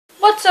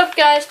What's up,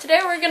 guys?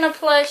 Today we're gonna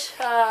play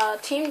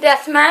Team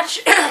Deathmatch.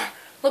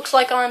 Looks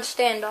like on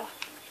standoff,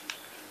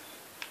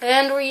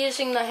 and we're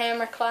using the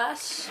hammer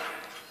class,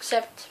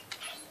 except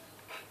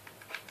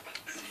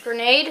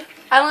grenade.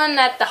 I learned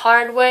that the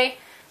hard way.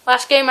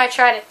 Last game I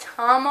tried a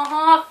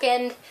tomahawk,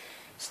 and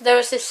so there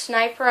was this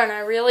sniper, and I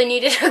really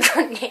needed a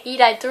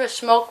grenade. I threw a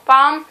smoke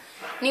bomb,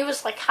 and he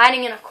was like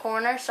hiding in a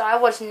corner, so I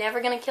was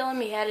never gonna kill him.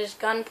 He had his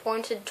gun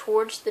pointed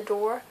towards the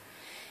door.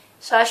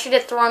 So I should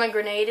have thrown a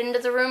grenade into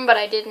the room, but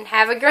I didn't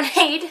have a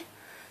grenade.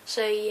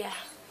 So yeah.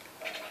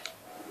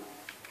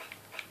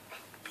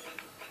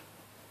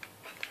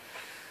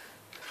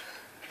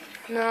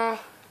 No,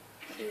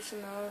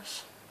 using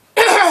those.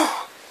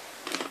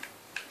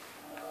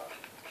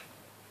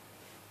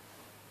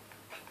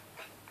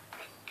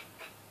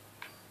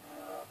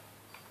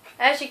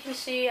 As you can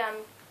see,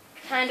 I'm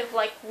kind of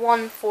like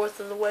 1/4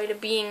 of the way to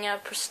being a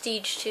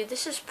Prestige 2.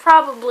 This is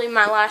probably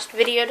my last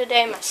video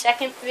today, my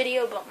second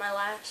video, but my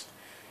last.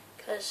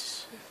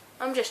 Because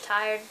I'm just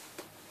tired.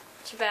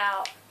 It's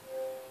about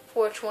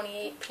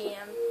 4:28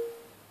 p.m.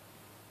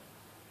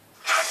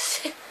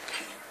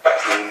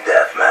 Team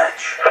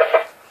Deathmatch.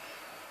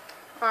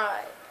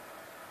 Alright.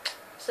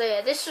 So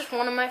yeah, this is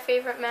one of my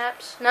favorite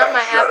maps. Not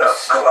my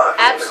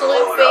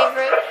absolute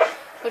favorite,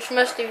 which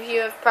most of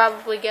you have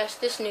probably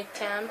guessed is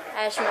Nuketown,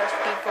 as most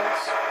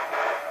people's.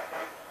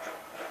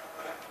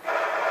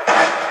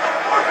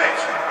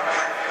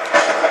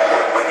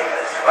 Winning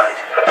this fight.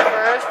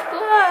 First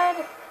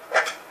blood.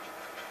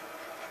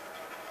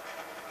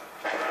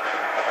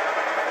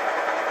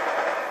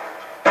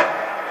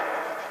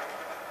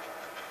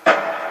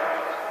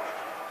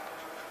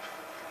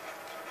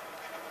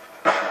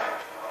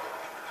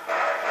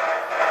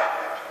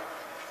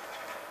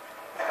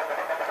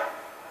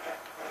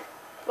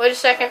 Wait a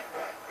second.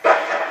 What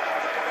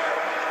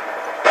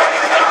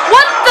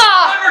the?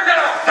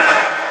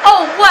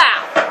 Oh,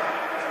 wow.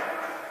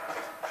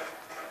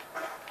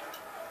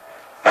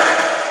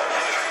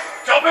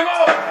 Jumping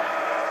off!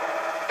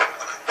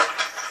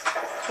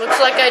 Looks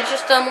like I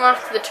just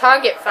unlocked the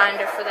target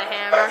finder for the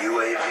hammer.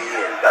 UAV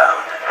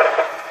inbound.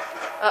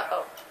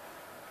 Uh-oh.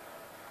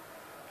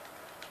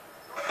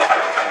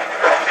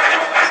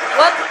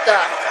 What the?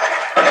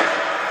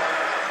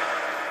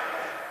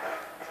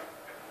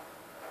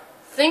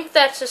 I think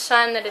that's a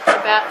sign that it's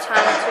about time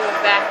to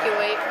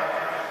evacuate.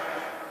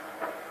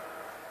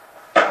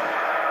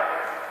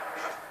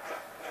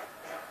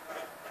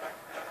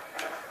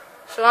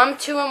 So I'm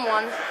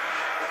 2-1.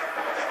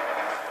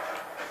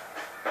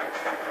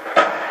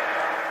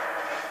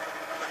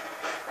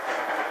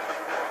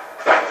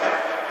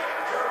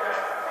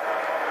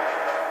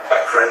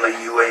 Friendly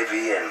UAV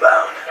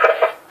inbound.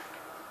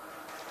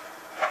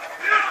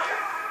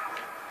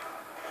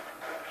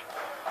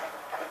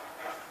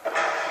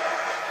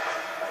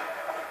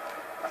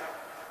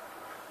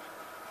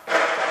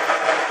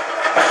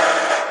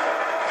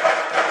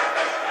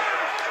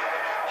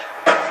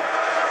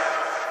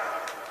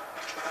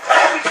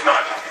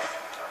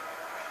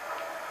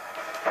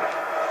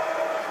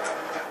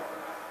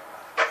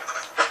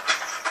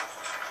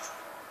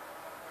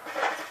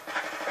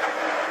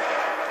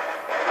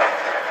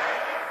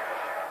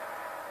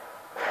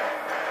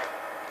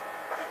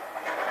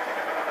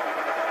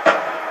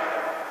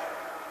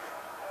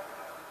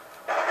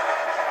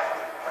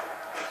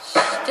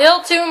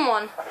 Still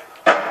 2-1.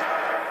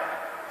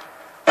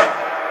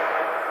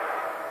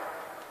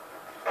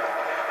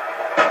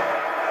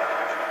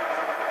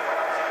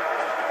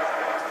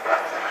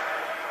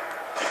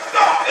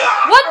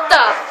 What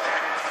the?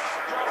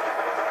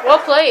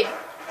 Well played.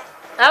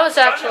 That was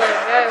actually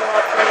a very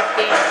well played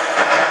game.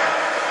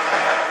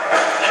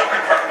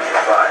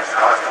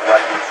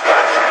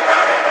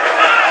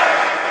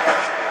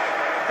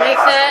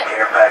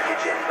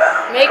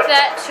 Make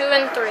that 2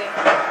 and 3.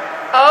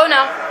 Oh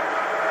no.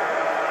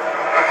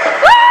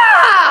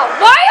 Wow!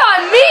 Why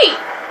on me?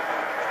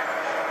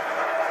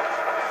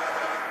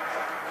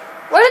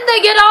 Where did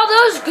they get all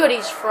those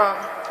goodies from?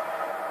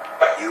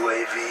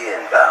 UAV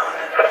inbound.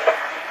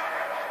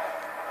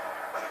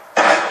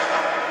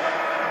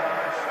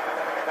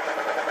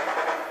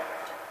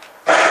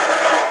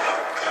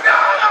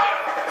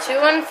 Two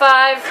and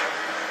 5.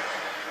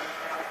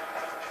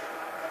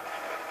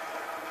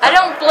 I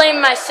don't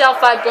blame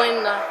myself, I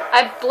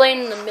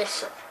blame the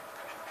missile.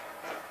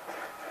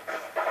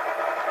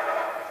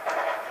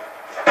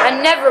 I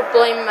never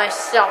blame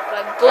myself,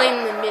 I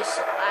blame the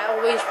missile. I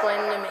always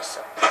blame the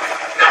missile.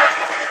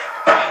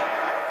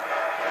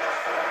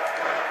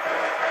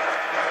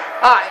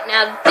 Alright,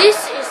 now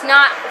this is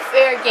not a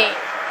fair game.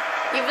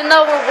 Even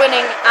though we're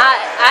winning,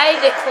 I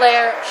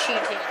declare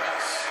cheating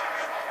this.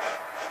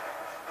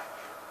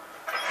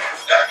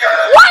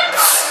 What?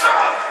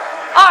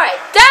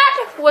 Alright,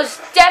 that was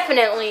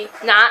definitely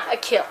not a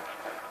kill.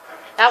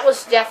 That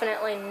was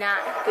definitely not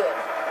good.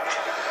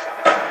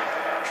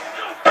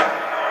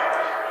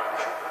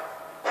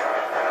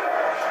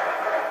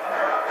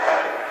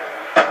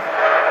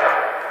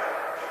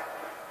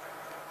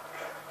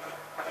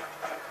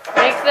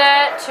 Make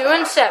that 2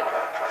 and 7.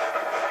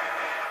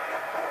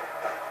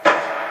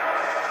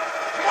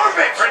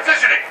 Moving!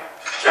 Transitioning!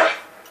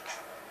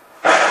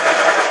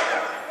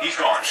 He's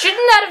gone.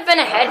 Shouldn't that have been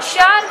a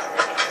headshot?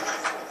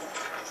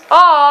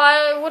 Oh,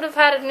 I would have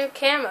had a new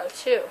camo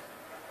too.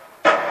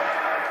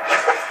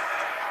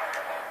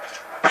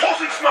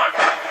 Pulsing smoke!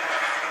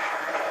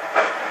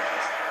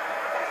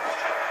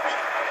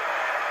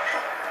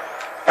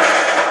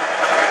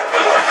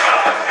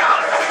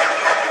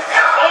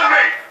 On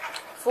me!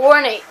 4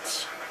 and 8.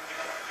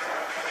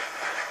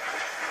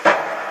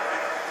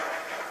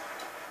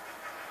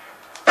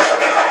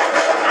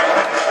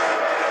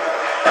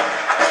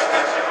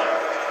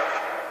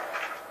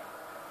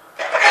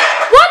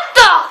 What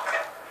the?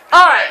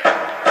 Alright.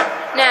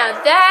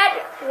 Now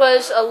that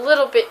was a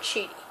little bit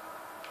cheaty.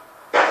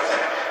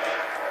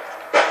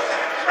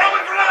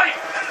 Throwing grenade!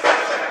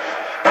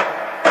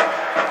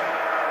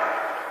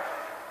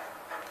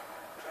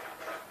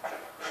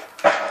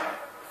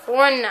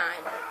 4 and 9.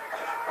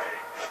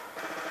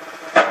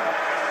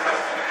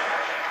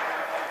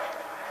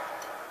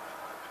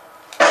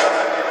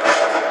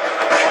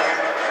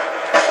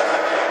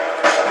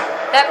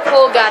 That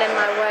pole got in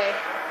my way.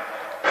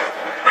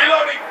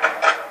 Reloading!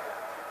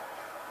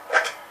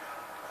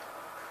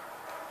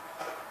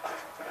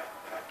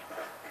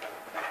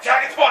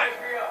 Target spotted!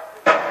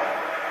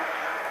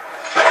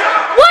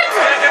 What?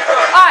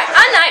 Alright,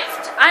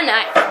 I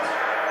knifed.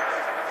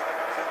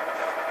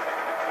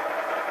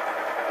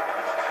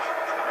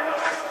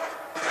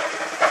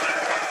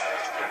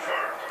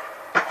 Confirmed.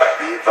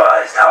 Be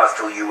advised,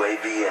 hostile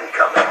UAV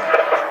incoming.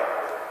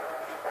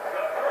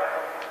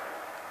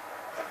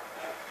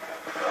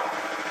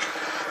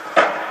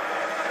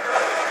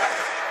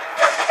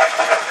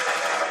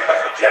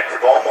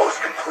 Objective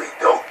almost complete.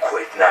 Don't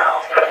quit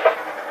now.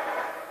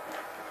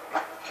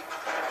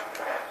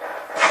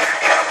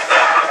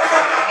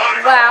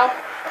 Wow.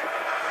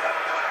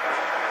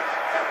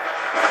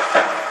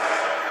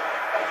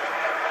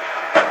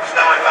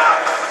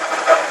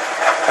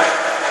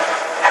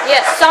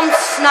 Yes, some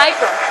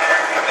sniper.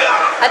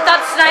 I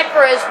thought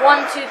sniper is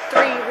 1, 2,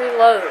 3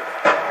 reload.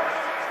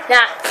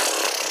 Nah.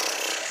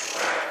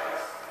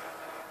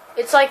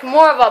 It's like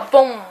more of a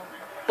boom,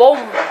 boom,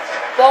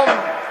 boom.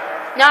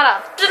 Not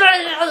a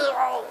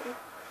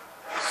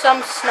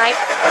some sniper.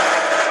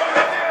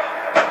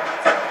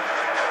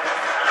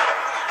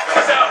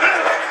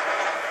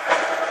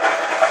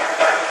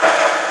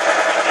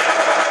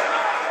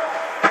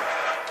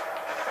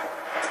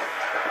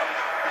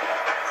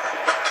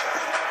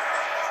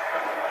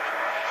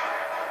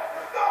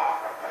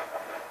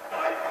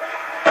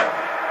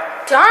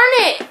 Darn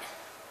it!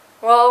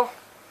 Well,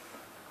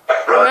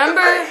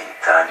 remember,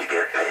 Time to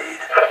get paid.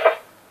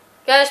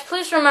 guys,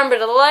 please remember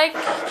to like,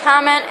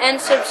 comment, and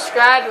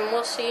subscribe, and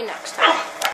we'll see you next time.